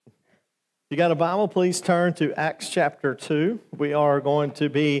You got a Bible, please turn to Acts chapter 2. We are going to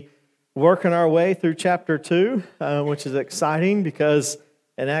be working our way through chapter 2, which is exciting because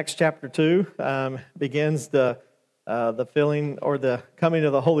in Acts chapter 2 begins the filling or the coming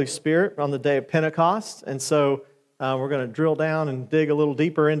of the Holy Spirit on the day of Pentecost. And so we're going to drill down and dig a little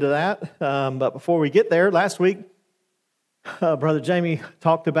deeper into that. But before we get there, last week, Brother Jamie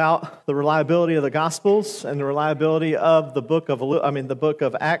talked about the reliability of the Gospels and the reliability of the book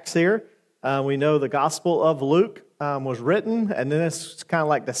of Acts here. We know the Gospel of Luke was written, and then it's kind of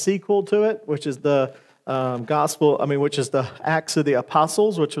like the sequel to it, which is the which is the Acts of the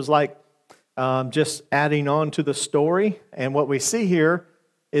Apostles, which was like just adding on to the story. And what we see here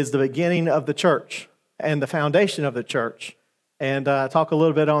is the beginning of the church and the foundation of the church. And I talk a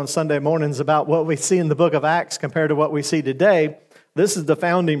little bit on Sunday mornings about what we see in the book of Acts compared to what we see today. This is the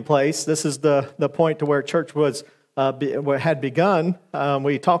founding place. This is the point to where church had begun.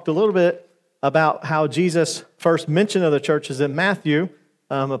 We talked a little bit about how Jesus' first mention of the church is in Matthew.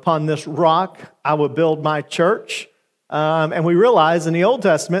 Upon this rock, I will build my church. And we realize in the Old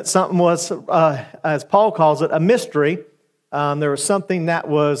Testament, something was, as Paul calls it, a mystery. There was something that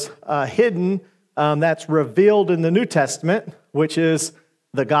was hidden that's revealed in the New Testament, which is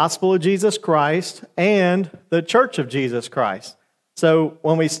the gospel of Jesus Christ and the church of Jesus Christ. So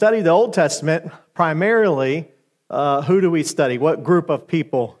when we study the Old Testament, primarily, who do we study? What group of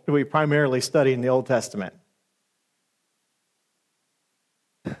people do we primarily study in the Old Testament?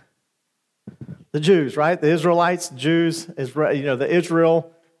 The Jews, right? The Israelites, Jews, the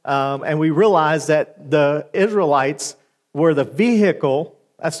Israel. And we realize that the Israelites were the vehicle,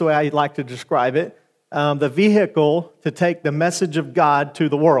 that's the way I like to describe it, the vehicle to take the message of God to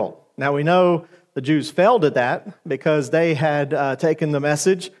the world. Now we know the Jews failed at that because they had taken the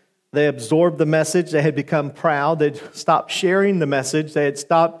message. They absorbed the message. They had become proud. They'd stopped sharing the message. They had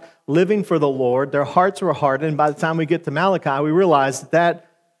stopped living for the Lord. Their hearts were hardened. By the time we get to Malachi, we realize that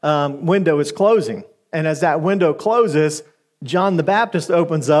window is closing. And as that window closes, John the Baptist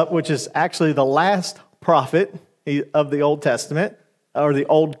opens up, which is actually the last prophet of the Old Testament, or the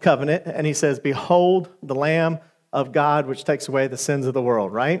Old Covenant. And he says, "Behold the Lamb of God, which takes away the sins of the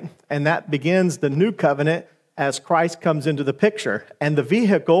world," right? And that begins the new covenant as Christ comes into the picture. And the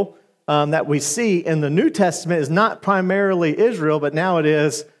vehicle that we see in the New Testament is not primarily Israel, but now it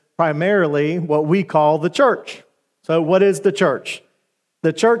is primarily what we call the church. So what is the church?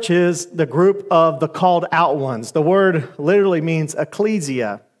 The church is the group of the called out ones. The word literally means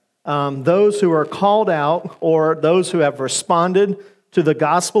ecclesia. Those who are called out, or those who have responded to the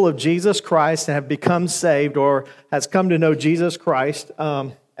gospel of Jesus Christ and have become saved or has come to know Jesus Christ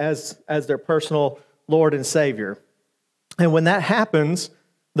as their personal Lord and Savior. And when that happens,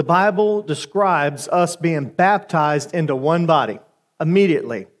 the Bible describes us being baptized into one body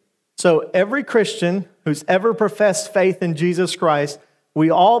immediately. So every Christian who's ever professed faith in Jesus Christ, we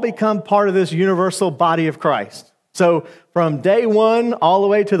all become part of this universal body of Christ. So from day one all the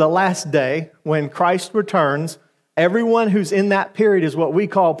way to the last day, when Christ returns, everyone who's in that period is what we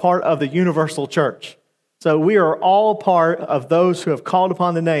call part of the universal church. So we are all part of those who have called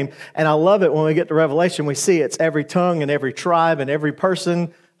upon the name. And I love it when we get to Revelation, we see it's every tongue and every tribe and every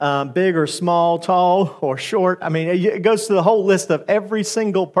person, big or small, tall or short. I mean, it goes to the whole list of every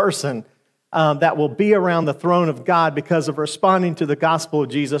single person that will be around the throne of God because of responding to the gospel of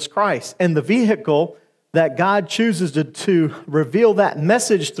Jesus Christ. And the vehicle that God chooses to reveal that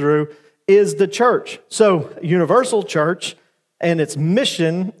message through is the church. So universal church and its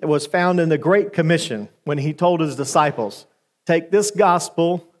mission was found in the Great Commission when he told his disciples, "Take this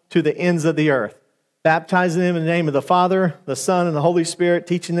gospel to the ends of the earth, baptizing them in the name of the Father, the Son, and the Holy Spirit,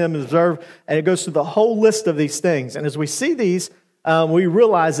 teaching them to observe." And it goes through the whole list of these things. And as we see these, we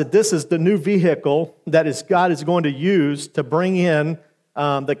realize that this is the new vehicle that God is going to use to bring in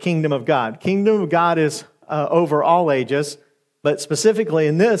the kingdom of God. Kingdom of God is over all ages, but specifically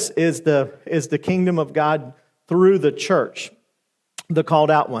in this is the kingdom of God through the church, the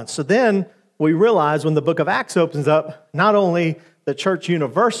called out ones. So then we realize when the book of Acts opens up, not only the church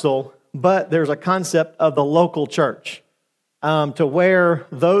universal, but there's a concept of the local church, to where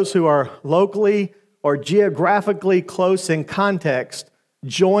those who are locally or geographically close in context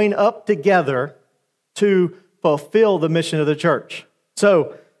join up together to fulfill the mission of the church.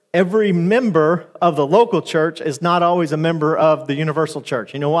 So every member of the local church is not always a member of the universal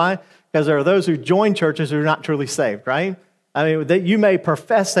church. You know why? Because there are those who join churches who are not truly saved, right? I mean, that you may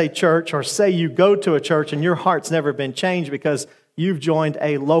profess a church or say you go to a church and your heart's never been changed because you've joined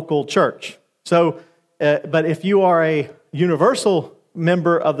a local church. So, but if you are a universal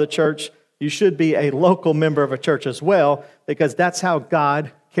member of the church, you should be a local member of a church as well, because that's how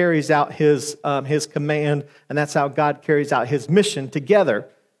God carries out his command, and that's how God carries out his mission together.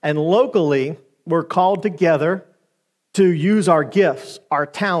 And locally, we're called together to use our gifts, our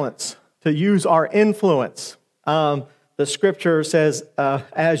talents, to use our influence. The scripture says,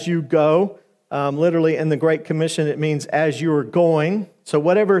 as you go, literally in the Great Commission, it means as you are going. So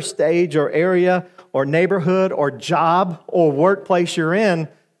whatever stage or area or neighborhood or job or workplace you're in,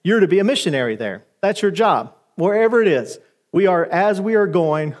 you're to be a missionary there. That's your job, wherever it is. As we are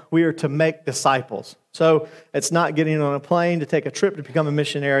going, we are to make disciples. So it's not getting on a plane to take a trip to become a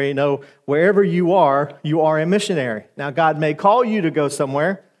missionary. No, wherever you are a missionary. Now, God may call you to go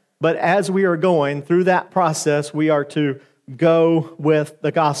somewhere, but as we are going through that process, we are to go with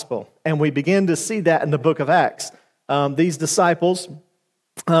the gospel. And we begin to see that in the book of Acts. These disciples,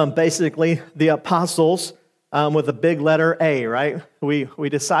 basically the apostles, with a big letter A, right? We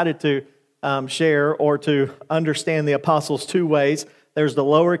decided to share or to understand the apostles two ways. There's the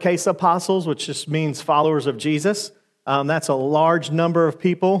lowercase apostles, which just means followers of Jesus. That's a large number of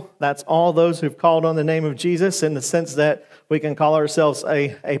people. That's all those who've called on the name of Jesus, in the sense that we can call ourselves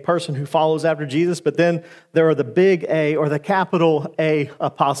a person who follows after Jesus. But then there are the big A, or the capital A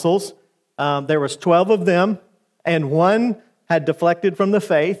apostles. There was 12 of them, and one had deflected from the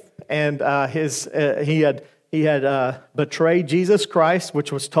faith, and he had betrayed Jesus Christ,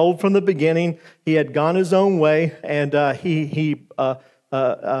 which was told from the beginning. He had gone his own way, and he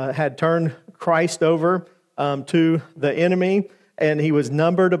had turned Christ over to the enemy, and he was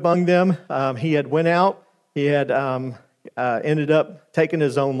numbered among them. He had went out. He had ended up taking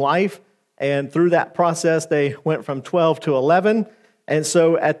his own life, and through that process, they went from 12 to 11. And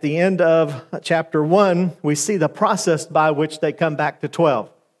so at the end of chapter 1, we see the process by which they come back to 12.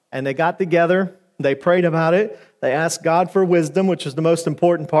 And they got together. They prayed about it. They asked God for wisdom, which is the most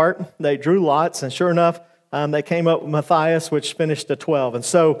important part. They drew lots, and sure enough, they came up with Matthias, which finished to 12. And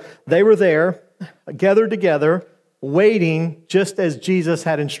so they were there, gathered together, waiting just as Jesus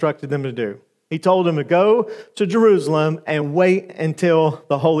had instructed them to do. He told them to go to Jerusalem and wait until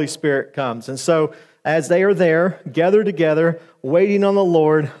the Holy Spirit comes. And so as they are there, gathered together, waiting on the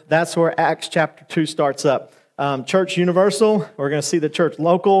Lord, that's where Acts chapter 2 starts up. Church Universal, we're going to see the church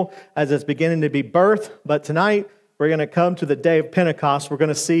local as it's beginning to be birthed. But tonight, we're going to come to the day of Pentecost. We're going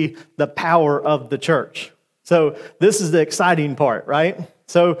to see the power of the church. So this is the exciting part, right?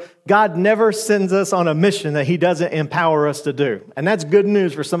 So God never sends us on a mission that he doesn't empower us to do. And that's good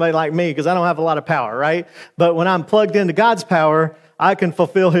news for somebody like me, because I don't have a lot of power, right? But when I'm plugged into God's power, I can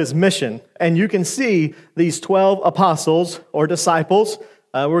fulfill his mission. And you can see these 12 apostles or disciples.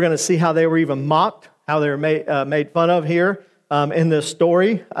 We're going to see how they were even mocked, how they were made fun of here in this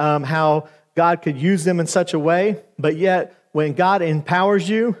story, how God could use them in such a way. But yet, when God empowers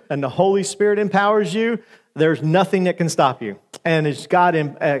you and the Holy Spirit empowers you, there's nothing that can stop you. And as God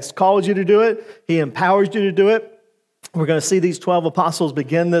has called you to do it, he empowers you to do it. We're going to see these 12 apostles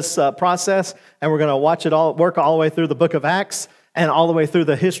begin this process, and we're going to watch it all work all the way through the book of Acts and all the way through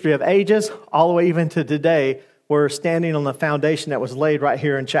the history of ages, all the way even to today. We're standing on the foundation that was laid right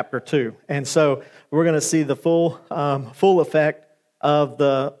here in chapter 2. And so we're going to see the full effect of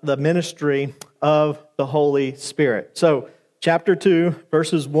the ministry of the Holy Spirit. So chapter 2,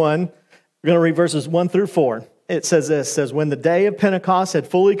 verses 1, we're going to read verses 1 through 4. It says this, it says, when the day of Pentecost had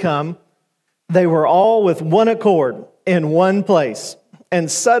fully come, they were all with one accord in one place. And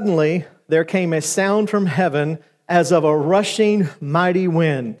suddenly there came a sound from heaven as of a rushing mighty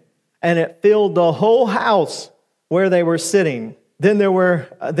wind, and it filled the whole house where they were sitting. Then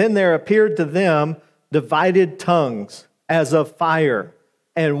there appeared to them divided tongues as of fire,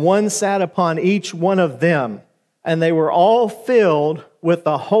 and one sat upon each one of them. And they were all filled with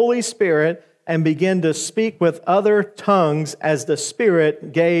the Holy Spirit and began to speak with other tongues as the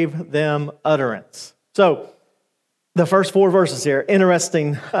Spirit gave them utterance. So, the first 4 verses here,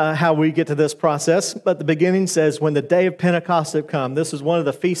 interesting how we get to this process. But the beginning says, when the day of Pentecost had come, this is one of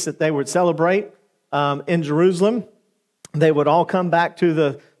the feasts that they would celebrate in Jerusalem. They would all come back to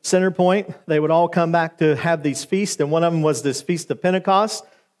the center point. They would all come back to have these feasts. And one of them was this Feast of Pentecost,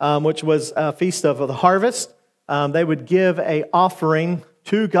 which was a feast of the harvest. They would give an offering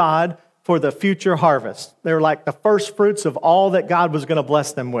to God for the future harvest. They were like the first fruits of all that God was going to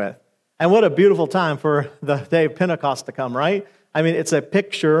bless them with. And what a beautiful time for the day of Pentecost to come, right? I mean, it's a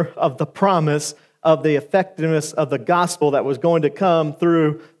picture of the promise of the effectiveness of the gospel that was going to come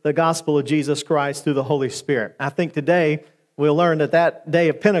through the gospel of Jesus Christ through the Holy Spirit. I think today we'll learn that that day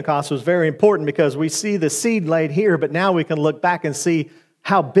of Pentecost was very important because we see the seed laid here, but now we can look back and see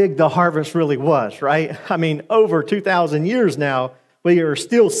how big the harvest really was, right? I mean, over 2,000 years now, we are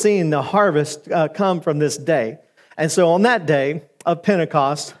still seeing the harvest come from this day. And so on that day, of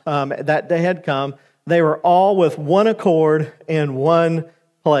Pentecost, that day had come. They were all with one accord in one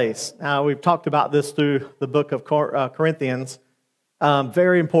place. Now, we've talked about this through the book of Corinthians.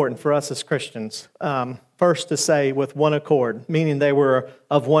 Very important for us as Christians. First to say with one accord, meaning they were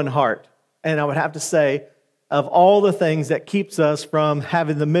of one heart. And I would have to say, of all the things that keeps us from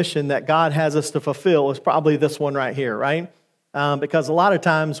having the mission that God has us to fulfill is probably this one right here, right? Because a lot of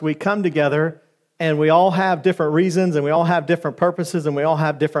times we come together and we all have different reasons and we all have different purposes and we all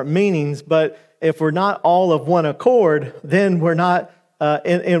have different meanings. But if we're not all of one accord, then we're not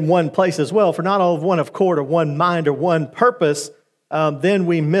in one place as well. If we're not all of one accord or one mind or one purpose, then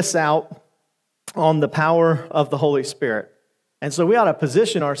we miss out on the power of the Holy Spirit. And so we ought to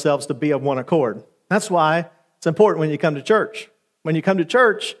position ourselves to be of one accord. That's why it's important when you come to church. When you come to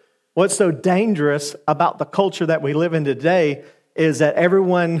church, what's so dangerous about the culture that we live in today is that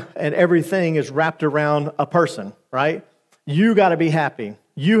everyone and everything is wrapped around a person, right? You got to be happy.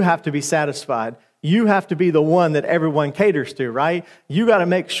 You have to be satisfied. You have to be the one that everyone caters to, right? You got to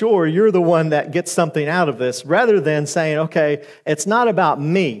make sure you're the one that gets something out of this rather than saying, okay, it's not about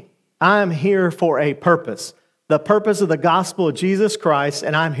me. I'm here for a purpose. The purpose of the gospel of Jesus Christ,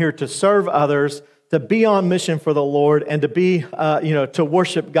 and I'm here to serve others, to be on mission for the Lord, and to be, to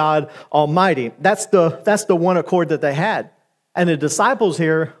worship God Almighty. That's the one accord that they had. And the disciples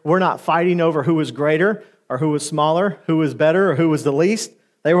here were not fighting over who was greater or who was smaller, who was better or who was the least.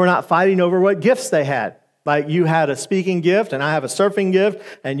 They were not fighting over what gifts they had. Like you had a speaking gift and I have a surfing gift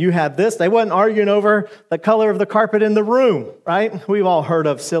and you have this. They wasn't arguing over the color of the carpet in the room, right? We've all heard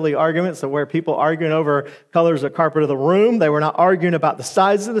of silly arguments of where people arguing over colors of carpet of the room. They were not arguing about the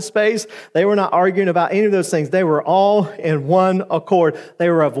size of the space. They were not arguing about any of those things. They were all in one accord. They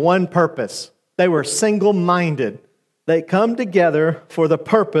were of one purpose. They were single-minded. They come together for the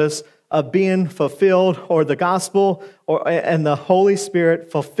purpose of being fulfilled, or the gospel and the Holy Spirit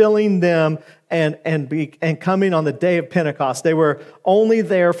fulfilling them and coming on the day of Pentecost. They were only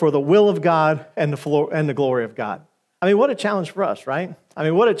there for the will of God and the glory of God. I mean, what a challenge for us, right? I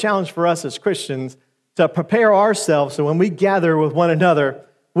mean, what a challenge for us as Christians to prepare ourselves so when we gather with one another,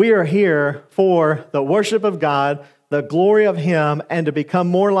 we are here for the worship of God, the glory of Him, and to become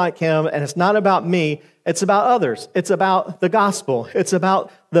more like Him. And it's not about me. It's about others. It's about the gospel. It's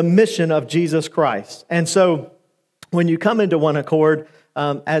about the mission of Jesus Christ. And so when you come into one accord,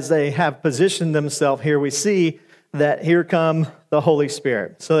 as they have positioned themselves here, we see that here come the Holy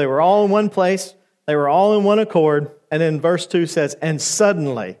Spirit. So they were all in one place. They were all in one accord. And then verse 2 says, and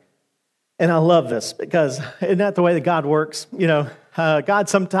suddenly, and I love this because isn't that the way that God works? You know, God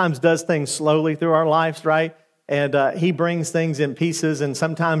sometimes does things slowly through our lives, right? And He brings things in pieces, and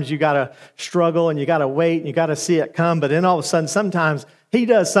sometimes you got to struggle, and you got to wait, and you got to see it come. But then all of a sudden, sometimes He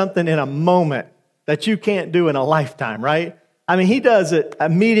does something in a moment that you can't do in a lifetime, right? I mean, He does it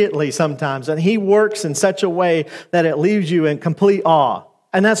immediately sometimes, and He works in such a way that it leaves you in complete awe.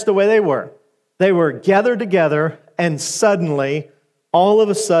 And that's the way they were. They were gathered together, and suddenly, all of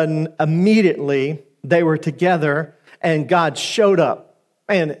a sudden, immediately, they were together, and God showed up.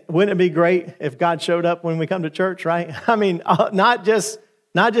 And wouldn't it be great if God showed up when we come to church, right? I mean, not just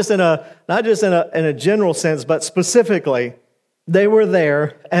in a general sense, but specifically, they were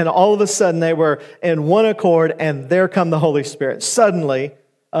there, and all of a sudden they were in one accord, and there come the Holy Spirit. Suddenly,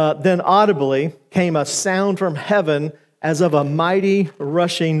 then audibly came a sound from heaven as of a mighty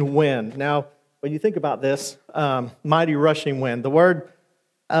rushing wind. Now, when you think about this, mighty rushing wind, the word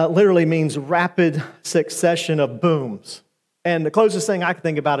literally means rapid succession of booms. And the closest thing I can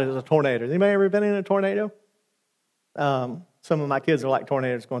think about it is a tornado. Anybody ever been in a tornado? Some of my kids are like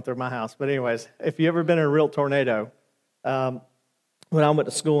tornadoes going through my house. But anyways, if you ever been in a real tornado, when I went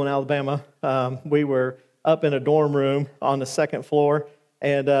to school in Alabama, we were up in a dorm room on the second floor,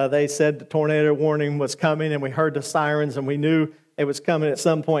 and they said the tornado warning was coming, and we heard the sirens, and we knew it was coming at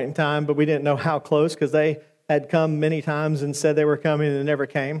some point in time, but we didn't know how close because they had come many times and said they were coming and it never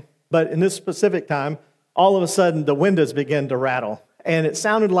came. But in this specific time, all of a sudden, the windows began to rattle. And it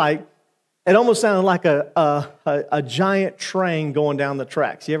almost sounded like a giant train going down the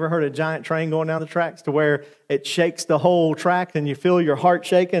tracks. You ever heard a giant train going down the tracks to where it shakes the whole track and you feel your heart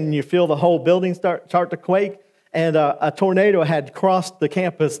shaking and you feel the whole building start to quake? And a tornado had crossed the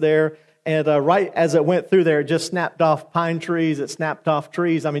campus there. And right as it went through there, it just snapped off pine trees. It snapped off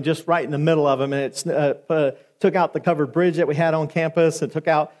trees. I mean, just right in the middle of them. And it took out the covered bridge that we had on campus. It took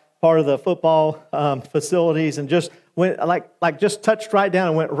out part of the football facilities and just went just touched right down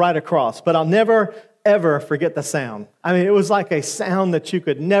and went right across. But I'll never, ever forget the sound. I mean, it was like a sound that you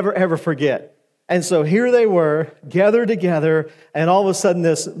could never, ever forget. And so here they were, gathered together, and all of a sudden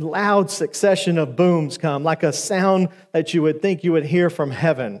this loud succession of booms come, like a sound that you would think you would hear from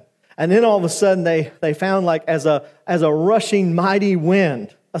heaven. And then all of a sudden they found like as a rushing mighty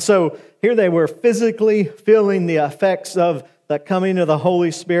wind. So here they were physically feeling the effects of the coming of the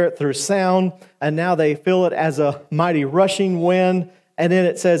Holy Spirit through sound, and now they feel it as a mighty rushing wind. And then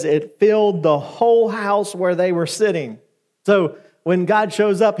it says it filled the whole house where they were sitting. So when God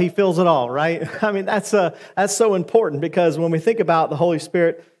shows up, he fills it all, right? I mean, that's so important, because when we think about the Holy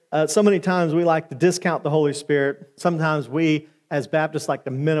Spirit, so many times we like to discount the Holy Spirit. Sometimes we, as Baptists, like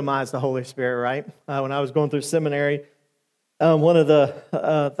to minimize the Holy Spirit, right? When I was going through seminary, one of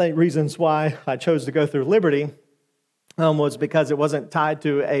the reasons why I chose to go through Liberty was because it wasn't tied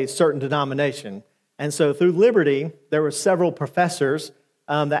to a certain denomination. And so through Liberty, there were several professors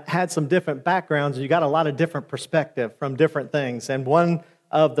that had some different backgrounds, and you got a lot of different perspective from different things. And one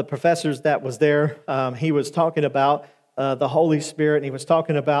of the professors that was there, he was talking about the Holy Spirit, and he was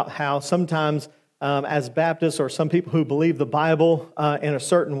talking about how sometimes as Baptists or some people who believe the Bible in a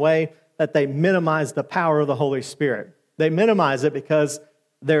certain way, that they minimize the power of the Holy Spirit. They minimize it because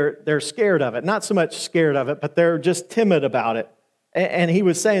they're scared of it. Not so much scared of it, but they're just timid about it. And he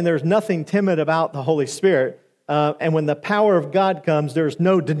was saying there's nothing timid about the Holy Spirit. And when the power of God comes, there's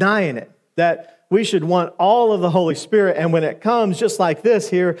no denying it. That we should want all of the Holy Spirit. And when it comes, just like this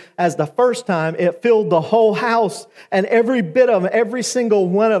here, as the first time, it filled the whole house. And every bit of them, every single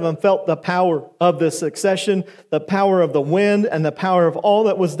one of them felt the power of the succession, the power of the wind, and the power of all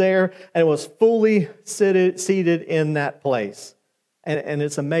that was there. And it was fully seated in that place. And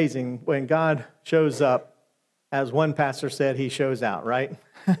it's amazing when God shows up, as one pastor said, he shows out, right?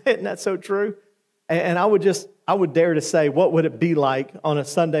 Isn't that so true? And I would dare to say, what would it be like on a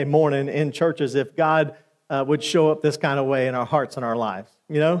Sunday morning in churches if God would show up this kind of way in our hearts and our lives?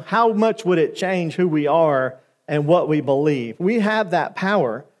 You know, how much would it change who we are and what we believe? We have that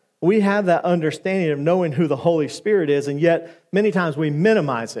power. We have that understanding of knowing who the Holy Spirit is, and yet many times we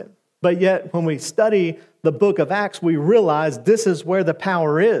minimize it. But yet when we study the book of Acts, we realize this is where the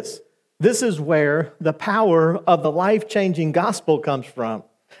power is. This is where the power of the life-changing gospel comes from.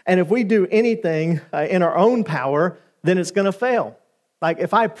 And if we do anything in our own power, then it's going to fail. Like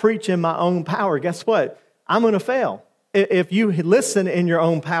if I preach in my own power, guess what? I'm going to fail. If you listen in your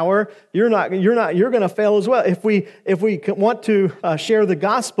own power, you're going to fail as well. If we want to share the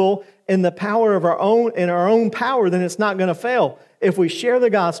gospel in the power of our own power, then it's not going to fail. If we share the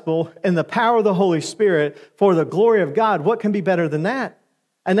gospel in the power of the Holy Spirit for the glory of God, what can be better than that?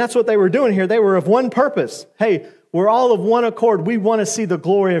 And that's what they were doing here. They were of one purpose. Hey, we're all of one accord. We want to see the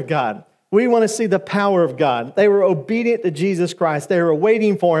glory of God. We want to see the power of God. They were obedient to Jesus Christ. They were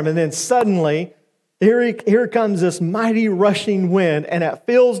waiting for him. And then suddenly, here comes this mighty rushing wind, and it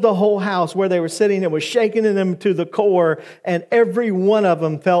fills the whole house where they were sitting. It was shaking them to the core, and every one of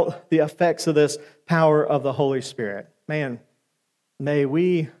them felt the effects of this power of the Holy Spirit. Man, may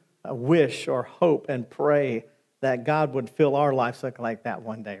we wish or hope and pray that God would fill our lives like that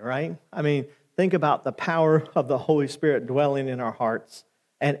one day, right? I mean, think about the power of the Holy Spirit dwelling in our hearts,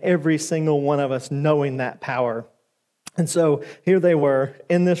 and every single one of us knowing that power. And so here they were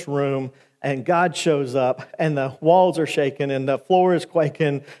in this room, and God shows up, and the walls are shaking, and the floor is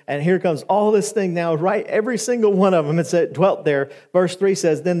quaking, and here comes all this thing now, right? Every single one of them, it dwelt there. Verse 3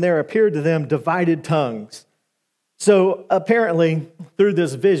 says, then there appeared to them divided tongues. So apparently, through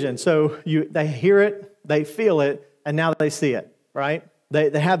this vision, they hear it, they feel it, and now they see it, right?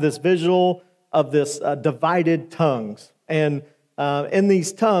 They have this visual of this divided tongues. And in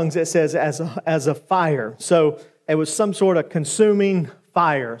these tongues, it says as a fire. So it was some sort of consuming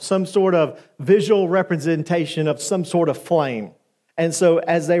fire, some sort of visual representation of some sort of flame. And so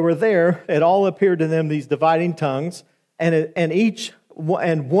as they were there, it all appeared to them, these dividing tongues,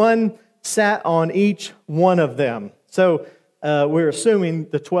 and one sat on each one of them. So we're assuming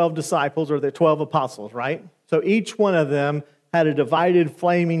the 12 disciples or the 12 apostles, right? So each one of them had a divided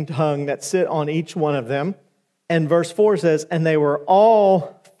flaming tongue that sit on each one of them. And verse 4 says, and they were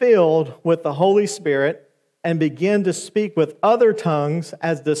all filled with the Holy Spirit and began to speak with other tongues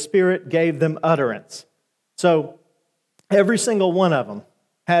as the Spirit gave them utterance. So every single one of them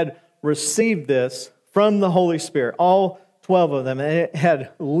had received this from the Holy Spirit, all 12 of them. And it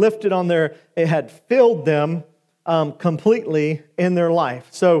had lifted on it had filled them completely in their life.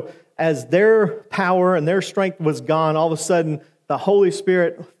 So as their power and their strength was gone, all of a sudden the Holy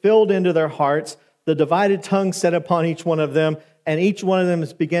Spirit filled into their hearts. The divided tongue set upon each one of them, and each one of them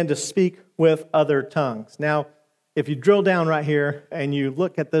began to speak with other tongues. Now, if you drill down right here and you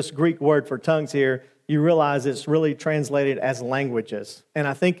look at this Greek word for tongues here, you realize it's really translated as languages. And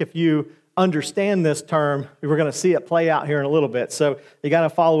I think if you understand this term, we're going to see it play out here in a little bit. So you got to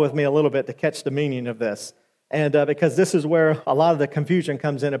follow with me a little bit to catch the meaning of this. And because this is where a lot of the confusion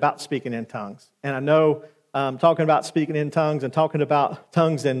comes in about speaking in tongues. And I know talking about speaking in tongues and talking about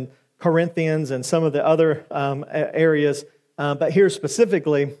tongues in Corinthians and some of the other areas, but here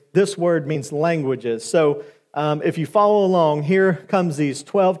specifically, this word means languages. So if you follow along, here comes these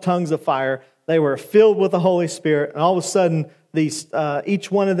 12 tongues of fire. They were filled with the Holy Spirit, and all of a sudden,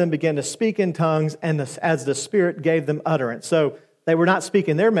 each one of them began to speak in tongues, and as the Spirit gave them utterance. So they were not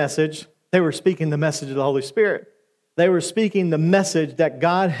speaking their message, they were speaking the message of the Holy Spirit. They were speaking the message that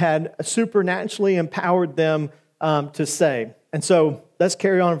God had supernaturally empowered them to say. And so let's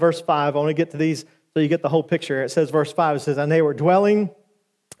carry on in verse 5. I want to get to these so you get the whole picture. It says, verse 5, it says, and there were dwelling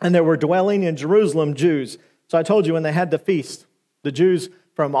in Jerusalem Jews. So I told you when they had the feast, the Jews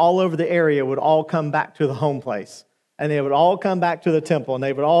from all over the area would all come back to the home place. And they would all come back to the temple, and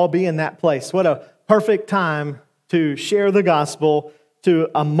they would all be in that place. What a perfect time to share the gospel to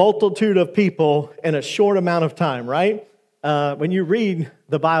a multitude of people in a short amount of time, right? When you read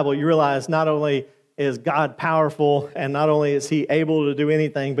the Bible, you realize not only is God powerful, and not only is He able to do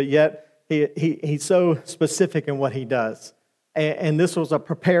anything, but yet He's so specific in what He does. And this was a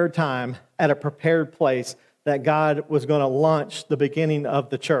prepared time at a prepared place that God was going to launch the beginning of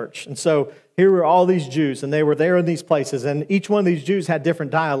the church. And so here were all these Jews, and they were there in these places, and each one of these Jews had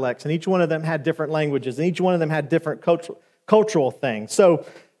different dialects, and each one of them had different languages, and each one of them had different cultural things. So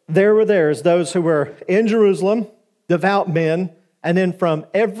there's those who were in Jerusalem, devout men, and then from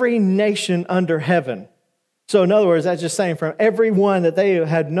every nation under heaven. So in other words, that's just saying from everyone that they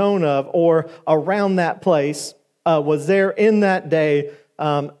had known of or around that place was there in that day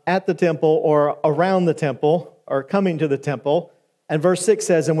at the temple or around the temple or coming to the temple. And verse 6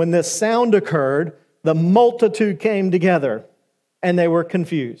 says, and when this sound occurred, the multitude came together, and they were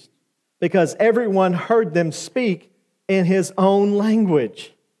confused, because everyone heard them speak in his own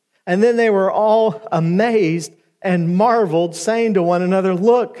language. And then they were all amazed and marveled, saying to one another,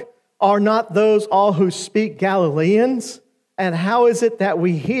 look, are not those all who speak Galileans? And how is it that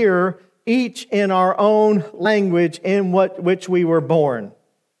we hear each in our own language in which we were born?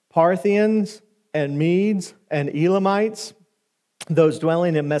 Parthians and Medes and Elamites, those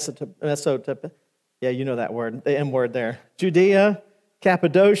dwelling in Mesopotamia, yeah, you know that word, the M word there. Judea,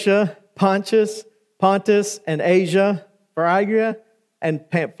 Cappadocia, Pontus, and Asia, Phrygia, and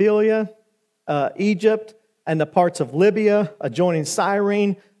Pamphylia, Egypt, and the parts of Libya adjoining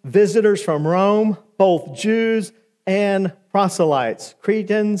Cyrene, visitors from Rome, both Jews and proselytes,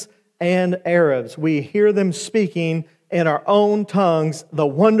 Cretans and Arabs. We hear them speaking in our own tongues the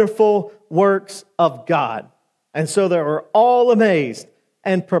wonderful works of God. And so they were all amazed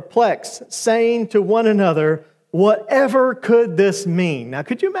and perplexed, saying to one another, whatever could this mean? Now,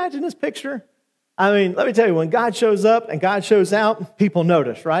 could you imagine this picture? I mean, let me tell you, when God shows up and God shows out, people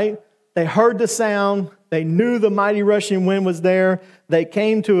notice, right? They heard the sound. They knew the mighty rushing wind was there. They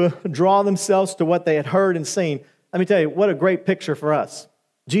came to draw themselves to what they had heard and seen. Let me tell you, what a great picture for us.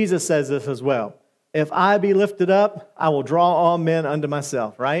 Jesus says this as well. If I be lifted up, I will draw all men unto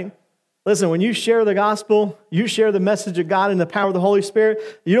myself, right? Listen, when you share the gospel, you share the message of God and the power of the Holy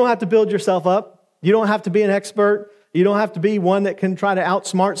Spirit, you don't have to build yourself up. You don't have to be an expert. You don't have to be one that can try to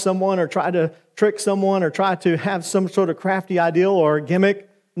outsmart someone or try to trick someone or try to have some sort of crafty ideal or gimmick.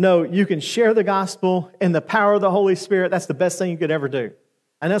 No, you can share the gospel in the power of the Holy Spirit. That's the best thing you could ever do.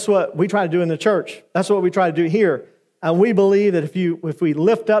 And that's what we try to do in the church. That's what we try to do here. And we believe that if we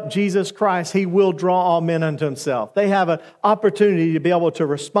lift up Jesus Christ, He will draw all men unto Himself. They have an opportunity to be able to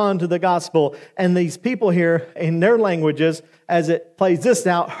respond to the gospel. And these people here, in their languages, as it plays this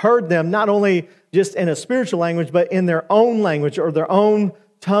out, heard them not only just in a spiritual language, but in their own language or their own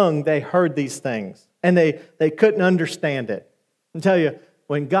tongue, they heard these things. And they couldn't understand it. I tell you,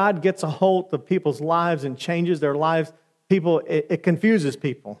 when God gets a hold of people's lives and changes their lives, it confuses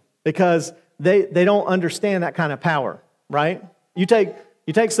people because they don't understand that kind of power, right? You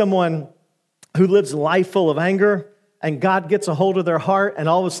take someone who lives a life full of anger and God gets a hold of their heart and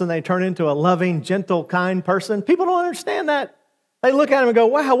all of a sudden they turn into a loving, gentle, kind person. People don't understand that. They look at him and go,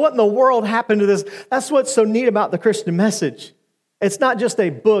 wow, what in the world happened to this? That's what's so neat about the Christian message. It's not just a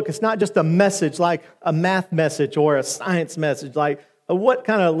book. It's not just a message like a math message or a science message. Like what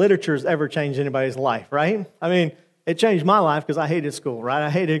kind of literature has ever changed anybody's life, right? I mean, it changed my life because I hated school, right? I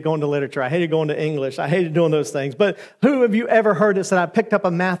hated going to literature. I hated going to English. I hated doing those things. But who have you ever heard that said, I picked up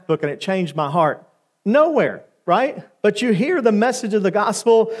a math book and it changed my heart? Nowhere, right? But you hear the message of the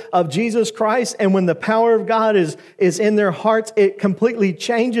gospel of Jesus Christ, and when the power of God is in their hearts, it completely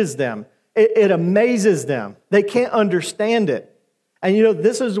changes them. It amazes them. They can't understand it. And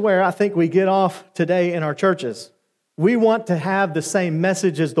this is where I think we get off today in our churches. We want to have the same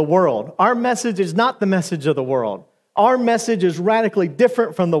message as the world. Our message is not the message of the world. Our message is radically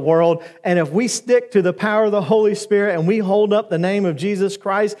different from the world. And if we stick to the power of the Holy Spirit and we hold up the name of Jesus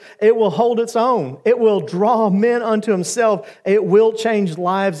Christ, it will hold its own. It will draw men unto himself. It will change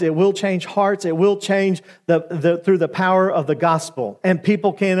lives. It will change hearts. It will change through the power of the gospel. And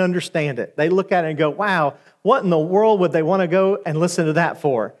people can't understand it. They look at it and go, wow, what in the world would they want to go and listen to that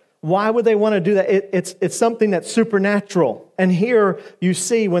for? Why would they want to do that? It's something that's supernatural. And here you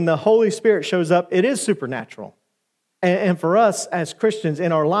see when the Holy Spirit shows up, it is supernatural. And for us as Christians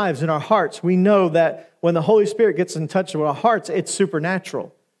in our lives, in our hearts, we know that when the Holy Spirit gets in touch with our hearts, it's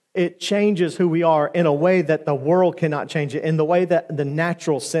supernatural. It changes who we are in a way that the world cannot change it, in the way that the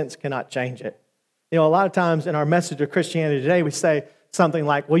natural sense cannot change it. A lot of times in our message of Christianity today, we say something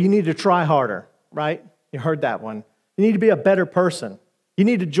like, well, you need to try harder, right? You heard that one. You need to be a better person. You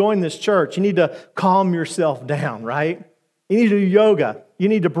need to join this church. You need to calm yourself down, right? You need to do yoga. You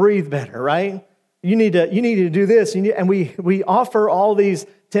need to breathe better, right? You need to do this. And we offer all these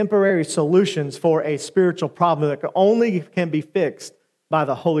temporary solutions for a spiritual problem that only can be fixed by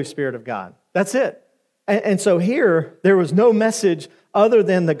the Holy Spirit of God. That's it. And so here, there was no message other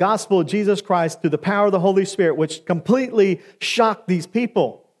than the gospel of Jesus Christ through the power of the Holy Spirit, which completely shocked these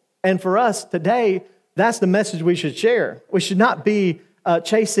people. And for us today, that's the message we should share. We should not be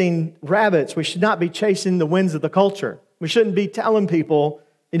chasing rabbits. We should not be chasing the winds of the culture. We shouldn't be telling people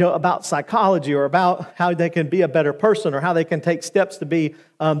about psychology or about how they can be a better person or how they can take steps to be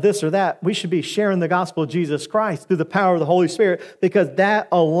this or that. We should be sharing the gospel of Jesus Christ through the power of the Holy Spirit, because that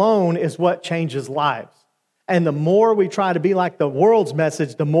alone is what changes lives. And the more we try to be like the world's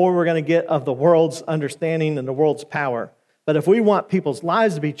message, the more we're going to get of the world's understanding and the world's power. But if we want people's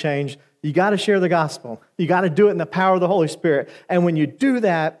lives to be changed, you got to share the gospel. You got to do it in the power of the Holy Spirit. And when you do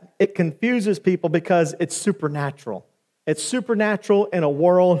that, it confuses people because it's supernatural. It's supernatural in a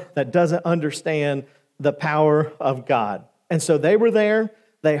world that doesn't understand the power of God. And so they were there.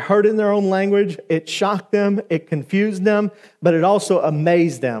 They heard in their own language. It shocked them. It confused them. But it also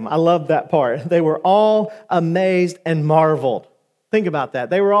amazed them. I love that part. They were all amazed and marveled. Think about that.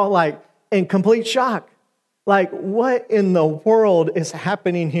 They were all like in complete shock. Like, what in the world is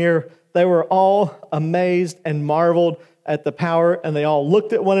happening here? They were all amazed and marveled at the power. And they all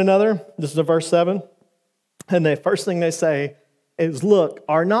looked at one another. This is verse 7. And the first thing they say is, look,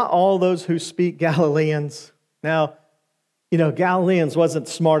 are not all those who speak Galileans? Now, Galileans wasn't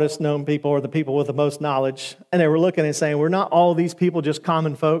the smartest known people or the people with the most knowledge. And they were looking and saying, were not all these people just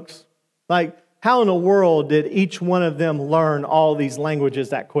common folks? Like, how in the world did each one of them learn all these languages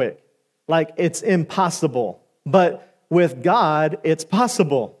that quick? Like, it's impossible. But with God, it's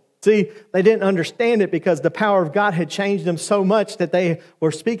possible. See, they didn't understand it because the power of God had changed them so much that they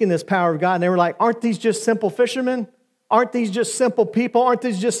were speaking this power of God. And they were like, aren't these just simple fishermen? Aren't these just simple people? Aren't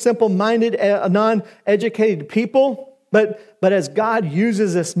these just simple-minded, non-educated people? But as God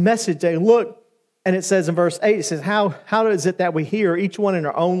uses this message, they look, and it says in verse 8, it says, how is it that we hear each one in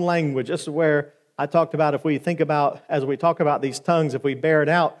our own language? This is where I talked about, if we think about, as we talk about these tongues, if we bear it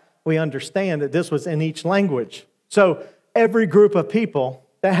out, we understand that this was in each language. So every group of people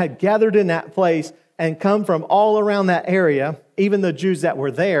that had gathered in that place and come from all around that area, even the Jews that were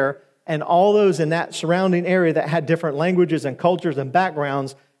there, and all those in that surrounding area that had different languages and cultures and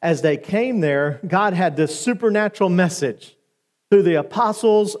backgrounds, as they came there, God had this supernatural message through the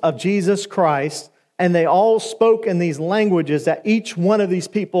apostles of Jesus Christ, and they all spoke in these languages that each one of these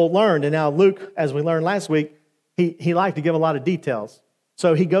people learned. And now Luke, as we learned last week, he liked to give a lot of details.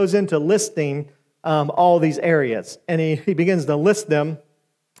 So he goes into listing all these areas, and he begins to list them.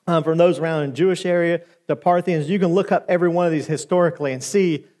 From those around in the Jewish area, the Parthians. You can look up every one of these historically and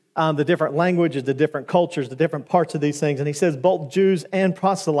see the different languages, the different cultures, the different parts of these things. And he says both Jews and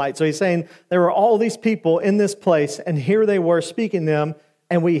proselytes. So he's saying there were all these people in this place, and here they were speaking them,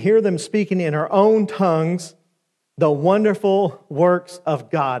 and we hear them speaking in our own tongues the wonderful works of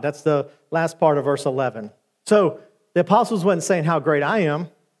God. That's the last part of verse 11. So the apostles wasn't saying how great I am,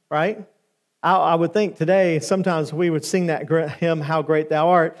 right? I would think today, sometimes we would sing that hymn, How Great Thou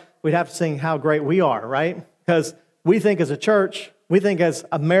Art. We'd have to sing How Great We Are, right? Because we think as a church, we think as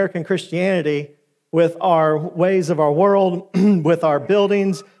American Christianity, with our ways of our world, with our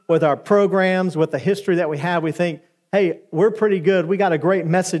buildings, with our programs, with the history that we have, we think, hey, we're pretty good. We got a great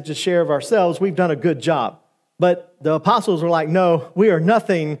message to share of ourselves. We've done a good job. But the apostles were like, no, we are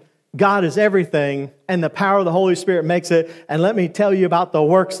nothing. God is everything, and the power of the Holy Spirit makes it. And let me tell you about the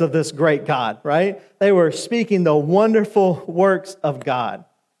works of this great God, right? They were speaking the wonderful works of God.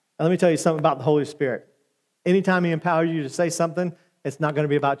 And let me tell you something about the Holy Spirit. Anytime He empowers you to say something, it's not going to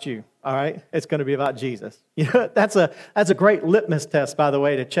be about you, all right? It's going to be about Jesus. That's a great litmus test, by the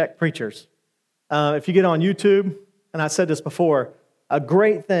way, to check preachers. If you get on YouTube, and I said this before, a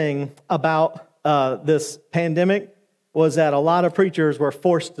great thing about this pandemic was that a lot of preachers were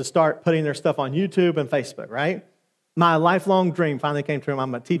forced to start putting their stuff on YouTube and Facebook, right? My lifelong dream finally came true.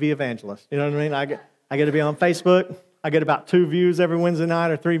 I'm a TV evangelist. You know what I mean? I get to be on Facebook. I get about 2 views every Wednesday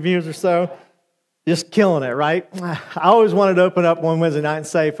night or 3 views or so. Just killing it, right? I always wanted to open up one Wednesday night and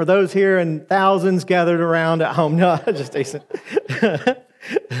say, for those here and thousands gathered around at home, no, just decent.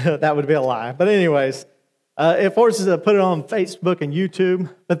 That would be a lie. But anyways, it forces us to put it on Facebook and YouTube.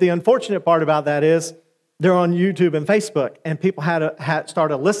 But the unfortunate part about that is they're on YouTube and Facebook, and people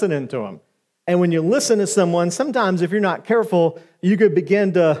started listening to them. And when you listen to someone, sometimes if you're not careful, you could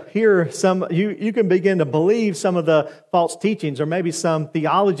begin to hear you can begin to believe some of the false teachings, or maybe some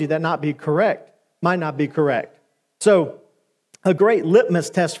theology that might not be correct. So a great litmus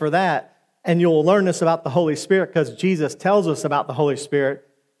test for that, and you'll learn this about the Holy Spirit because Jesus tells us about the Holy Spirit.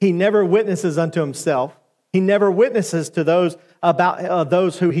 He never witnesses unto himself. He never witnesses to those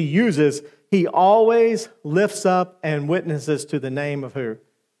who he uses. He always lifts up and witnesses to the name of who?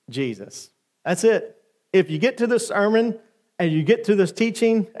 Jesus. That's it. If you get to this sermon and you get to this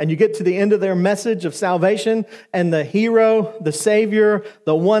teaching and you get to the end of their message of salvation and the hero, the Savior,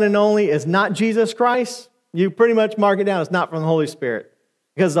 the one and only is not Jesus Christ, you pretty much mark it down. It's not from the Holy Spirit.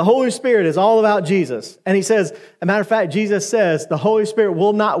 Because the Holy Spirit is all about Jesus. And he says, as a matter of fact, Jesus says, the Holy Spirit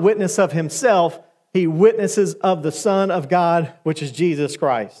will not witness of himself. He witnesses of the Son of God, which is Jesus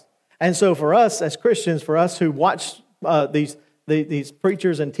Christ. And so for us as Christians, for us who watch these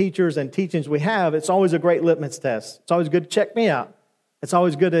preachers and teachers and teachings we have, it's always a great litmus test. It's always good to check me out. It's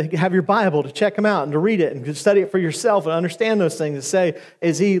always good to have your Bible, to check them out and to read it and to study it for yourself and understand those things and say,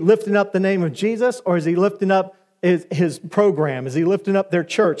 is he lifting up the name of Jesus, or is he lifting up his program? Is he lifting up their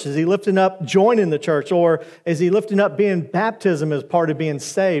church? Is he lifting up joining the church? Or is he lifting up being baptism as part of being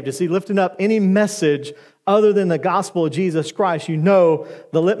saved? Is he lifting up any message other than the gospel of Jesus Christ? You know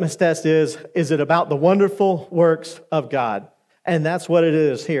the litmus test is it about the wonderful works of God? And that's what it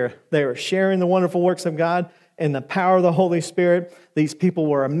is here. They were sharing the wonderful works of God and the power of the Holy Spirit. These people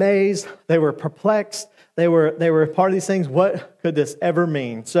were amazed. They were perplexed. They were part of these things. What could this ever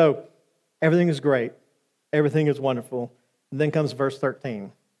mean? So everything is great. Everything is wonderful. And then comes verse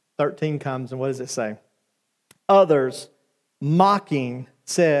 13. 13 comes, and what does it say? Others, mocking,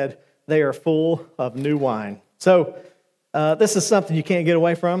 said, they are full of new wine. So this is something you can't get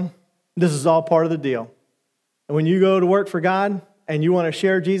away from. This is all part of the deal. And when you go to work for God and you want to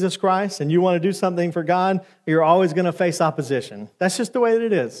share Jesus Christ and you want to do something for God, you're always going to face opposition. That's just the way that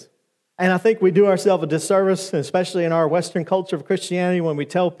it is. And I think we do ourselves a disservice, especially in our Western culture of Christianity, when we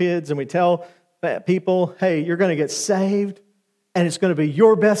tell kids and we tell people, hey, you're going to get saved and it's going to be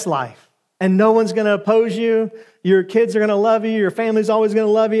your best life. And no one's going to oppose you. Your kids are going to love you. Your family's always going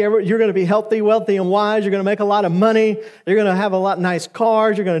to love you. You're going to be healthy, wealthy, and wise. You're going to make a lot of money. You're going to have a lot of nice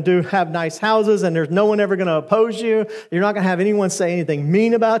cars. You're going to have nice houses, and there's no one ever going to oppose you. You're not going to have anyone say anything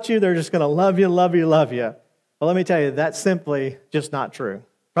mean about you. They're just going to love you, love you, love you. Well, let me tell you, that's simply just not true.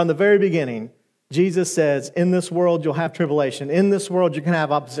 From the very beginning, Jesus says, in this world, you'll have tribulation. In this world, you're going to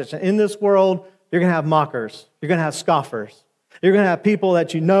have opposition. In this world, you're going to have mockers. You're going to have scoffers. You're going to have people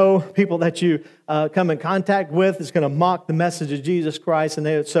that you know, people that you come in contact with is going to mock the message of Jesus Christ.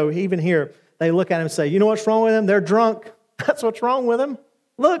 And so even here, they look at him and say, you know what's wrong with them? They're drunk. That's what's wrong with them.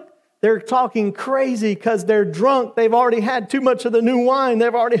 Look, they're talking crazy because they're drunk. They've already had too much of the new wine.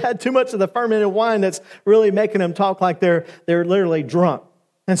 They've already had too much of the fermented wine that's really making them talk like they're literally drunk.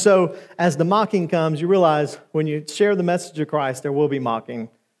 And so as the mocking comes, you realize when you share the message of Christ, there will be mocking.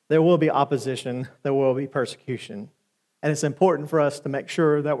 There will be opposition. There will be persecution. And it's important for us to make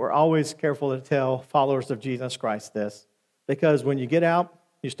sure that we're always careful to tell followers of Jesus Christ this. Because when you get out,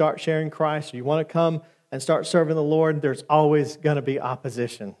 you start sharing Christ, you want to come and start serving the Lord, there's always going to be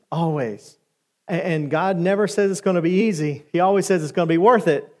opposition. Always. And God never says it's going to be easy. He always says it's going to be worth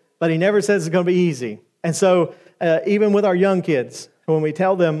it, but he never says it's going to be easy. And so even with our young kids, when we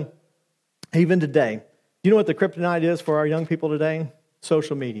tell them, even today, do you know what the kryptonite is for our young people today?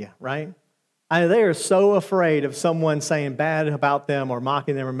 Social media, right? They are so afraid of someone saying bad about them or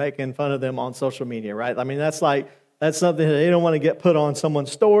mocking them or making fun of them on social media, right? I mean, that's something that they don't want to get put on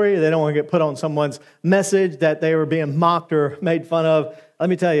someone's story. They don't want to get put on someone's message that they were being mocked or made fun of. Let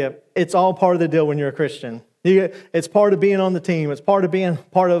me tell you, it's all part of the deal when you're a Christian. It's part of being on the team. It's part of being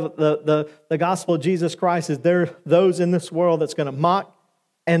part of the gospel of Jesus Christ. Is there those in this world that's going to mock,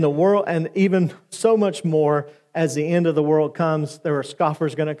 and the world, and even so much more as the end of the world comes, there are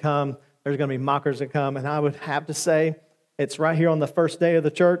scoffers going to come. There's going to be mockers that come. And I would have to say, It's right here on the first day of the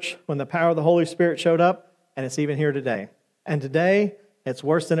church when the power of the Holy Spirit showed up, and it's even here today. And today, it's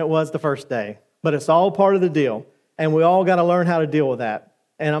worse than it was the first day. But it's all part of the deal, and we all got to learn how to deal with that.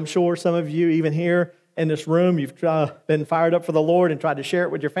 And I'm sure some of you, even here in this room, you've been fired up for the Lord and tried to share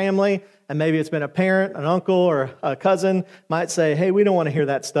it with your family, and maybe it's been a parent, an uncle, or a cousin might say, hey, we don't want to hear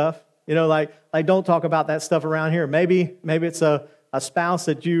that stuff. Like don't talk about that stuff around here. Maybe it's a spouse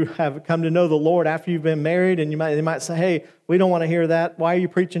that you have come to know the Lord after you've been married, and they might say, hey, we don't want to hear that. Why are you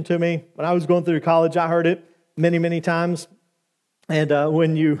preaching to me? When I was going through college, I heard it many, many times. And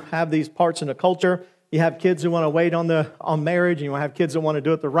when you have these parts in the culture, you have kids who want to wait on marriage, and you have kids that want to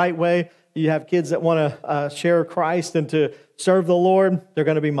do it the right way. You have kids that want to share Christ and to serve the Lord. They're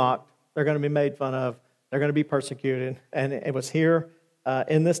going to be mocked. They're going to be made fun of. They're going to be persecuted. And it was here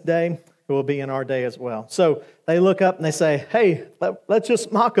in this day. It will be in our day as well. So they look up and they say, hey, let's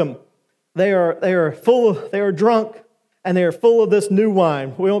just mock them. They are drunk, and they are full of this new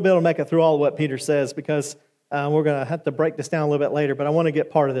wine. We won't be able to make it through all of what Peter says because we're going to have to break this down a little bit later, but I want to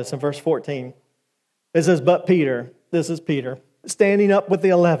get part of this in verse 14. It says, but Peter, this is Peter, standing up with the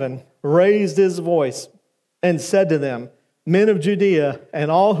 11, raised his voice and said to them, men of Judea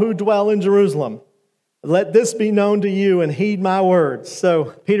and all who dwell in Jerusalem, let this be known to you and heed my words. So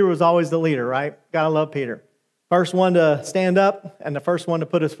Peter was always the leader, right? Gotta love Peter. First one to stand up and the first one to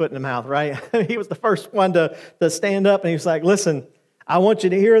put his foot in the mouth, right? He was the first one to stand up, and he was like, listen, I want you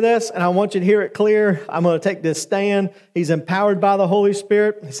to hear this, and I want you to hear it clear. I'm going to take this stand. He's empowered by the Holy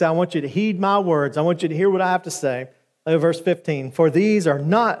Spirit. He said, I want you to heed my words. I want you to hear what I have to say. Verse 15, for these are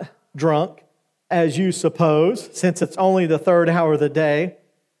not drunk, as you suppose, since it's only the third hour of the day,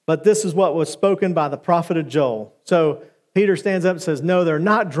 but this is what was spoken by the prophet Joel. So Peter stands up and says, no, they're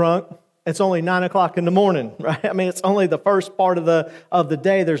not drunk. It's only 9 o'clock in the morning, right? I mean, it's only the first part of the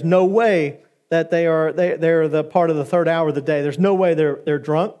day. There's no way that they're the part of the third hour of the day. There's no way they're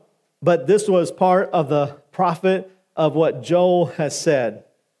drunk. But this was part of the prophet of what Joel has said.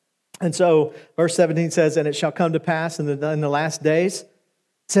 And so verse 17 says, and it shall come to pass in the last days,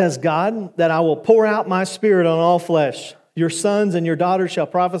 says God, that I will pour out my spirit on all flesh. Your sons and your daughters shall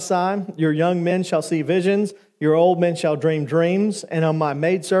prophesy. Your young men shall see visions. Your old men shall dream dreams. And on my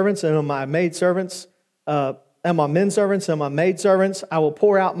maidservants and on my maidservants, and my men servants and my maidservants, I will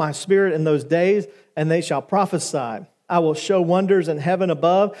pour out my spirit in those days, and they shall prophesy. I will show wonders in heaven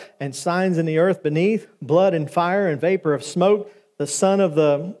above and signs in the earth beneath, blood and fire and vapor of smoke. The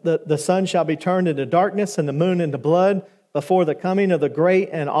sun shall be turned into darkness and the moon into blood before the coming of the great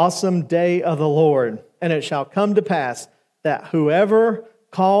and awesome day of the Lord. And it shall come to pass that whoever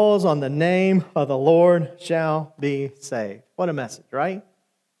calls on the name of the Lord shall be saved. What a message, right?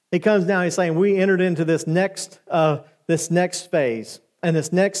 He comes down, he's saying, we entered into this next phase. And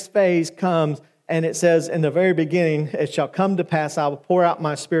this next phase comes, and it says in the very beginning, it shall come to pass, I will pour out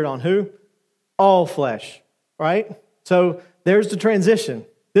my spirit on who? All flesh, right? So there's the transition.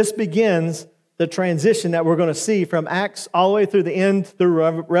 This begins the transition that we're going to see from Acts all the way through the end,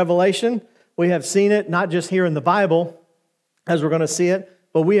 through Revelation. We have seen it, not just here in the Bible, as we're going to see it,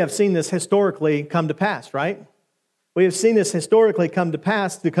 but we have seen this historically come to pass, right? We have seen this historically come to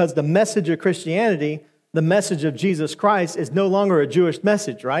pass because the message of Christianity, the message of Jesus Christ, is no longer a Jewish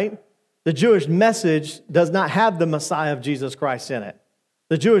message, right? The Jewish message does not have the Messiah of Jesus Christ in it.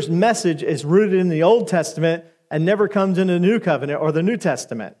 The Jewish message is rooted in the Old Testament and never comes into the New Covenant or the New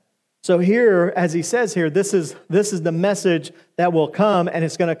Testament. So here, as he says here, this is the message that will come, and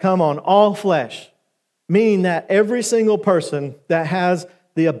it's going to come on all flesh, meaning that every single person that has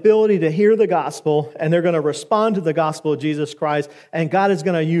the ability to hear the gospel, and they're going to respond to the gospel of Jesus Christ, and God is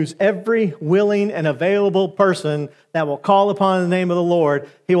going to use every willing and available person that will call upon the name of the Lord.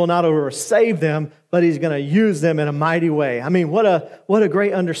 He will not only save them, but He's going to use them in a mighty way. I mean, what a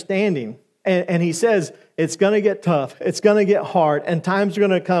great understanding. And he says it's going to get tough, it's going to get hard, and times are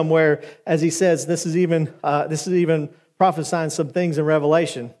going to come where, as he says, this is even prophesying some things in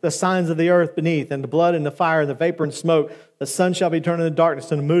Revelation. The signs of the earth beneath, and the blood and the fire and the vapor and smoke. The sun shall be turned into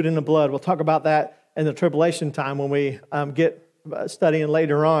darkness and the moon into blood. We'll talk about that in the tribulation time when we get studying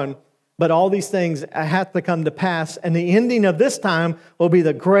later on. But all these things have to come to pass. And the ending of this time will be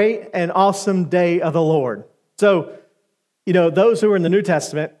the great and awesome day of the Lord. So, those who are in the New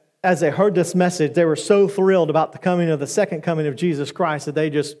Testament, as they heard this message, they were so thrilled about the coming of the second coming of Jesus Christ that they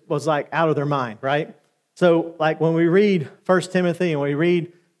just was like out of their mind, right? So, like when we read 1 Timothy and we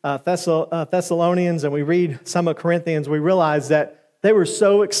read Thessalonians and we read some of Corinthians, we realize that they were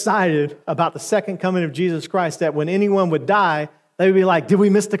so excited about the second coming of Jesus Christ that when anyone would die, they would be like, did we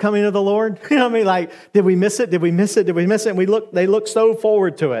miss the coming of the Lord? You know what I mean? Like, did we miss it? Did we miss it? Did we miss it? And they looked so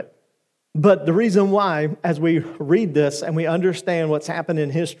forward to it. But the reason why, as we read this and we understand what's happened in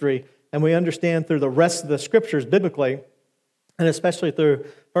history, and we understand through the rest of the scriptures biblically, and especially through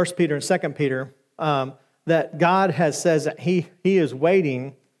 1 Peter and 2 Peter, that God has says that He is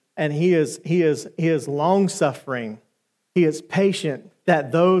waiting, and He is long-suffering. He is patient,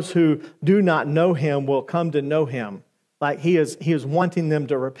 that those who do not know Him will come to know Him. Like He is wanting them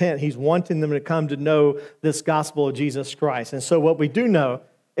to repent. He's wanting them to come to know this gospel of Jesus Christ. And so what we do know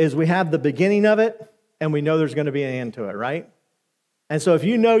is we have the beginning of it, and we know there's going to be an end to it, right? And so if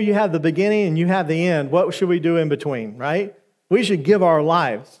you know you have the beginning and you have the end, what should we do in between, right? We should give our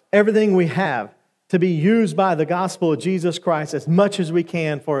lives, everything we have, to be used by the gospel of Jesus Christ as much as we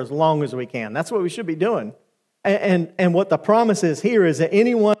can for as long as we can. That's what we should be doing. And what the promise is here is that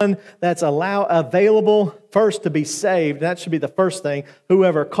anyone that's available first to be saved, that should be the first thing,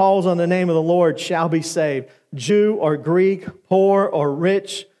 whoever calls on the name of the Lord shall be saved. Jew or Greek, poor or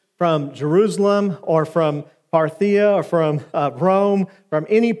rich, from Jerusalem or from Parthia or from Rome, from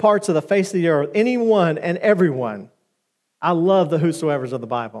any parts of the face of the earth, anyone and everyone. I love the whosoevers of the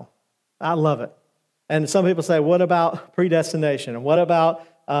Bible. I love it. And some people say, what about predestination? And what about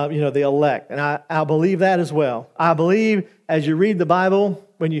the elect? And I believe that as well. I believe as you read the Bible,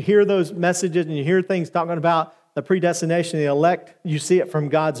 when you hear those messages and you hear things talking about the predestination of the elect, you see it from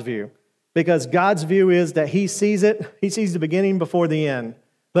God's view. Because God's view is that He sees it. He sees the beginning before the end.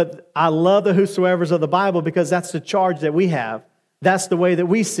 But I love the whosoevers of the Bible because that's the charge that we have. That's the way that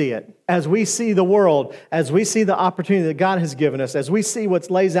we see it. As we see the world, as we see the opportunity that God has given us, as we see what's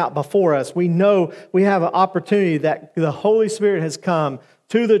lays out before us, we know we have an opportunity that the Holy Spirit has come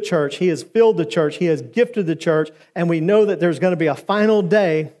to the church. He has filled the church. He has gifted the church. And we know that there's going to be a final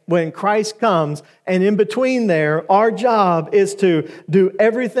day when Christ comes. And in between there, our job is to do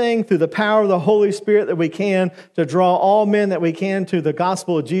everything through the power of the Holy Spirit that we can to draw all men that we can to the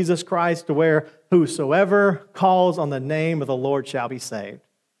gospel of Jesus Christ, to where whosoever calls on the name of the Lord shall be saved.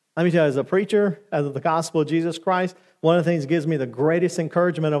 Let me tell you, as a preacher of the gospel of Jesus Christ, one of the things that gives me the greatest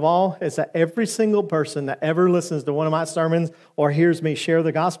encouragement of all is that every single person that ever listens to one of my sermons or hears me share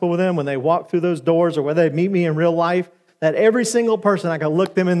the gospel with them when they walk through those doors or when they meet me in real life, that every single person, I can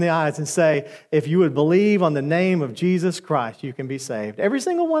look them in the eyes and say, if you would believe on the name of Jesus Christ, you can be saved. Every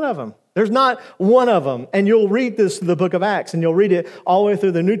single one of them. There's not one of them. And you'll read this through the book of Acts, and you'll read it all the way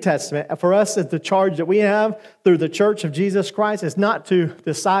through the New Testament. For us, the charge that we have through the church of Jesus Christ is not to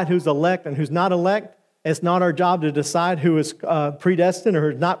decide who's elect and who's not elect. It's not our job to decide who is predestined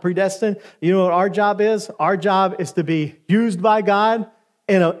or who's not predestined. You know what our job is? Our job is to be used by God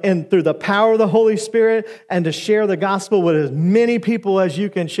and through the power of the Holy Spirit, and to share the gospel with as many people as you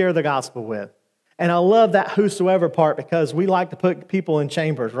can share the gospel with. And I love that whosoever part, because we like to put people in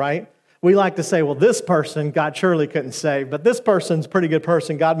chambers, right? We like to say, well, this person God surely couldn't save, but this person's a pretty good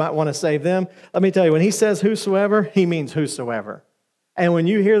person. God might want to save them. Let me tell you, when He says whosoever, He means whosoever. And when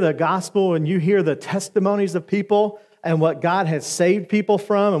you hear the gospel and you hear the testimonies of people and what God has saved people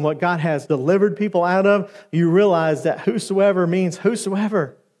from and what God has delivered people out of, you realize that whosoever means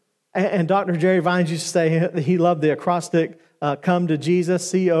whosoever. And Dr. Jerry Vines used to say that he loved the acrostic, come to Jesus,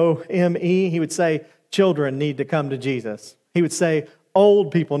 C-O-M-E. He would say, children need to come to Jesus. He would say,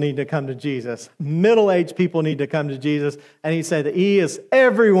 old people need to come to Jesus. Middle-aged people need to come to Jesus. And he'd say the E is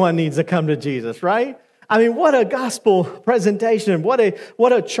everyone needs to come to Jesus, right? I mean, what a gospel presentation. What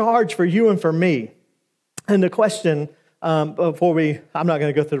a charge for you and for me. And the question, I'm not going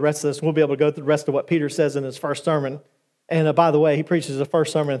to go through the rest of this. We'll be able to go through the rest of what Peter says in his first sermon. And by the way, he preaches the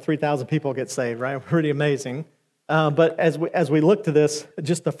first sermon and 3,000 people get saved, right? Pretty amazing. But as we look to this,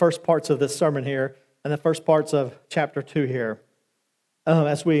 just the first parts of this sermon here and the first parts of chapter 2 here,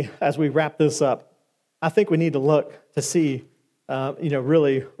 as we wrap this up, I think we need to look to see,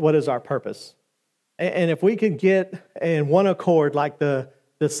 really what is our purpose. And if we could get in one accord like the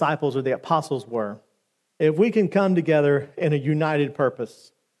disciples or the apostles were, if we can come together in a united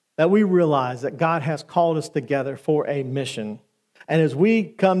purpose, that we realize that God has called us together for a mission. And as we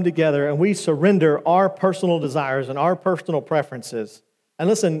come together and we surrender our personal desires and our personal preferences, and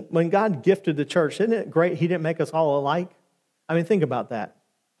listen, when God gifted the church, isn't it great He didn't make us all alike? I mean, think about that.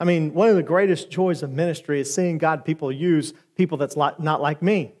 I mean, one of the greatest joys of ministry is seeing God use people that's not like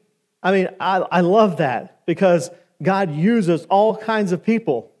me. I mean, I love that because God uses all kinds of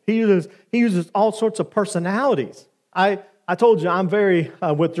people. He uses all sorts of personalities. I told you I'm very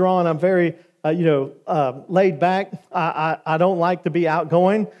withdrawn. I'm very laid back. I don't like to be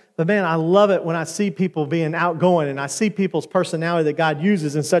outgoing. But man, I love it when I see people being outgoing and I see people's personality that God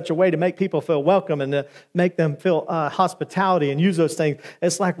uses in such a way to make people feel welcome and to make them feel hospitality and use those things.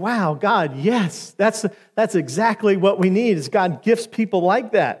 It's like, wow, God, yes, that's exactly what we need is God gifts people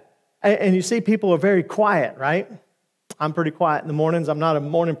like that. And you see people are very quiet, right? I'm pretty quiet in the mornings. I'm not a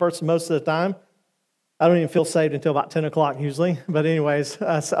morning person most of the time. I don't even feel saved until about 10 o'clock usually. But anyways,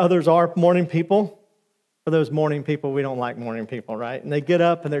 so others are morning people. For those morning people, we don't like morning people, right? And they get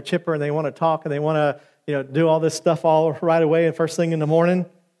up and they're chipper and they want to talk and they want to, do all this stuff all right away and first thing in the morning.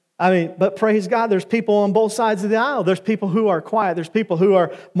 But praise God, there's people on both sides of the aisle. There's people who are quiet. There's people who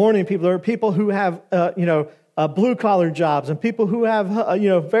are morning people. There are people who have, blue-collar jobs and people who have,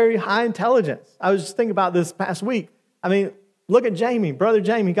 very high intelligence. I was just thinking about this past week. Look at Jamie. Brother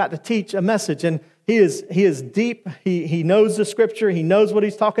Jamie got to teach a message, and he is deep. He knows the Scripture. He knows what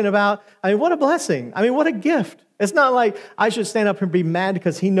he's talking about. What a blessing. What a gift. It's not like I should stand up and be mad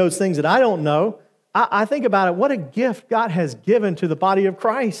because he knows things that I don't know. I think about it. What a gift God has given to the body of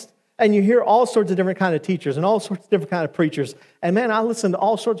Christ. And you hear all sorts of different kind of teachers and all sorts of different kind of preachers. And man, I listen to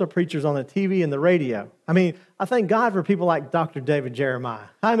all sorts of preachers on the TV and the radio. I thank God for people like Dr. David Jeremiah.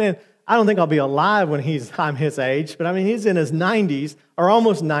 I don't think I'll be alive when I'm his age, but he's in his 90s or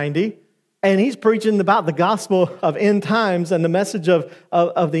almost 90, and he's preaching about the gospel of end times and the message of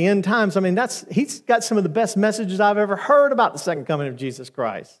the end times. He's got some of the best messages I've ever heard about the second coming of Jesus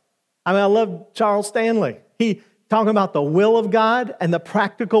Christ. I love Charles Stanley. He talking about the will of God and the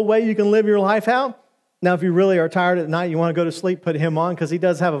practical way you can live your life out. Now, if you really are tired at night, you want to go to sleep, put him on because he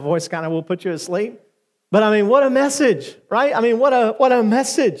does have a voice kind of will put you to sleep. But what a message, right? What a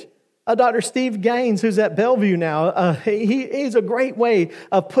message. Dr. Steve Gaines, who's at Bellevue now, he's a great way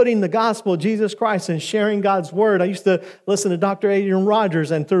of putting the gospel of Jesus Christ and sharing God's word. I used to listen to Dr. Adrian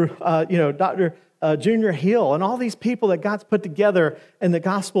Rogers and through, Dr. Junior Hill and all these people that God's put together in the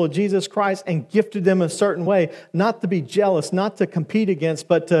gospel of Jesus Christ and gifted them a certain way, not to be jealous, not to compete against,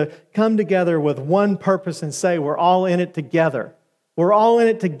 but to come together with one purpose and say, we're all in it together. We're all in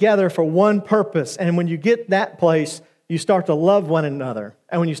it together for one purpose. And when you get that place, you start to love one another.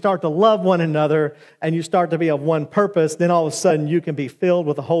 And when you start to love one another and you start to be of one purpose, then all of a sudden you can be filled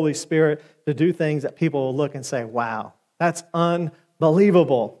with the Holy Spirit to do things that people will look and say, wow, that's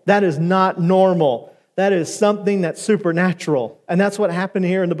unbelievable. That is not normal. That is something that's supernatural. And that's what happened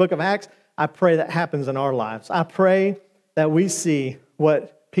here in the book of Acts. I pray that happens in our lives. I pray that we see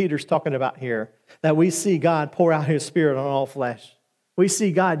what Peter's talking about here, that we see God pour out His Spirit on all flesh. We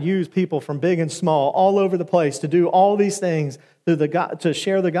see God use people from big and small all over the place to do all these things to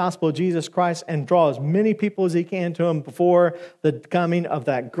share the gospel of Jesus Christ and draw as many people as He can to Him before the coming of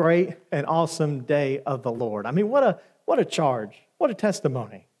that great and awesome day of the Lord. What a charge. What a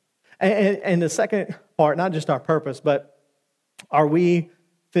testimony. And the second part, not just our purpose, but are we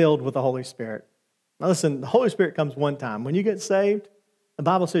filled with the Holy Spirit? Now listen, the Holy Spirit comes one time. When you get saved, the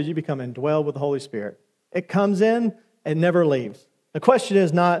Bible says you become indwelled with the Holy Spirit. It comes in and never leaves. The question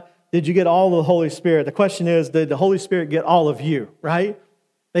is not, did you get all of the Holy Spirit? The question is, did the Holy Spirit get all of you, right?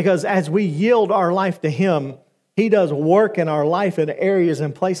 Because as we yield our life to Him, He does work in our life in areas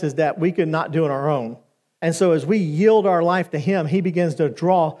and places that we could not do on our own. And so as we yield our life to Him, He begins to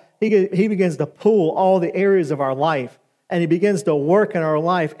draw, He begins to pull all the areas of our life, and He begins to work in our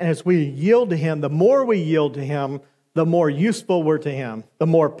life. And as we yield to Him, the more we yield to Him, the more useful we're to Him, the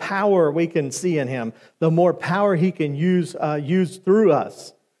more power we can see in Him, the more power He can use through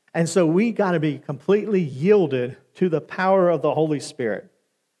us. And so we got to be completely yielded to the power of the Holy Spirit.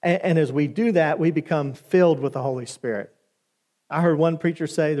 And as we do that, we become filled with the Holy Spirit. I heard one preacher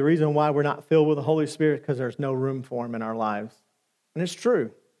say the reason why we're not filled with the Holy Spirit is because there's no room for Him in our lives. And it's true.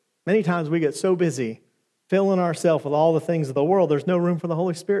 Many times we get so busy filling ourselves with all the things of the world, there's no room for the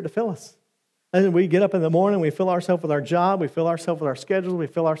Holy Spirit to fill us. And we get up in the morning, we fill ourselves with our job, we fill ourselves with our schedules, we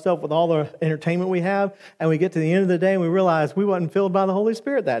fill ourselves with all the entertainment we have, and we get to the end of the day and we realize we wasn't filled by the Holy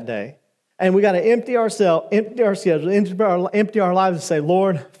Spirit that day. And we got to empty ourselves, empty our schedule, empty our lives and say,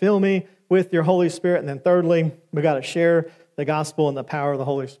 Lord, fill me with your Holy Spirit. And then thirdly, we got to share the gospel and the power of the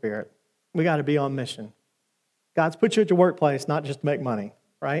Holy Spirit. We got to be on mission. God's put you at your workplace not just to make money,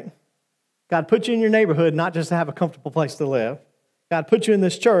 right? God put you in your neighborhood not just to have a comfortable place to live. God put you in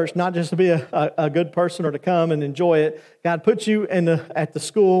this church not just to be a good person or to come and enjoy it. God put you at the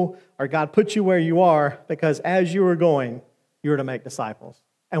school, or God put you where you are because as you are going, you're to make disciples.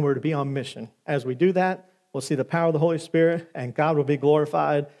 And we're to be on mission. As we do that, we'll see the power of the Holy Spirit and God will be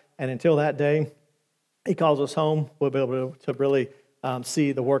glorified. And until that day, He calls us home, we'll be able to really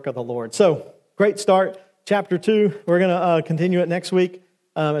see the work of the Lord. So, great start. Chapter 2, we're going to continue it next week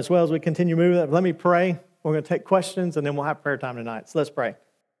as well as we continue moving. Let me pray. We're going to take questions, and then we'll have prayer time tonight. So let's pray.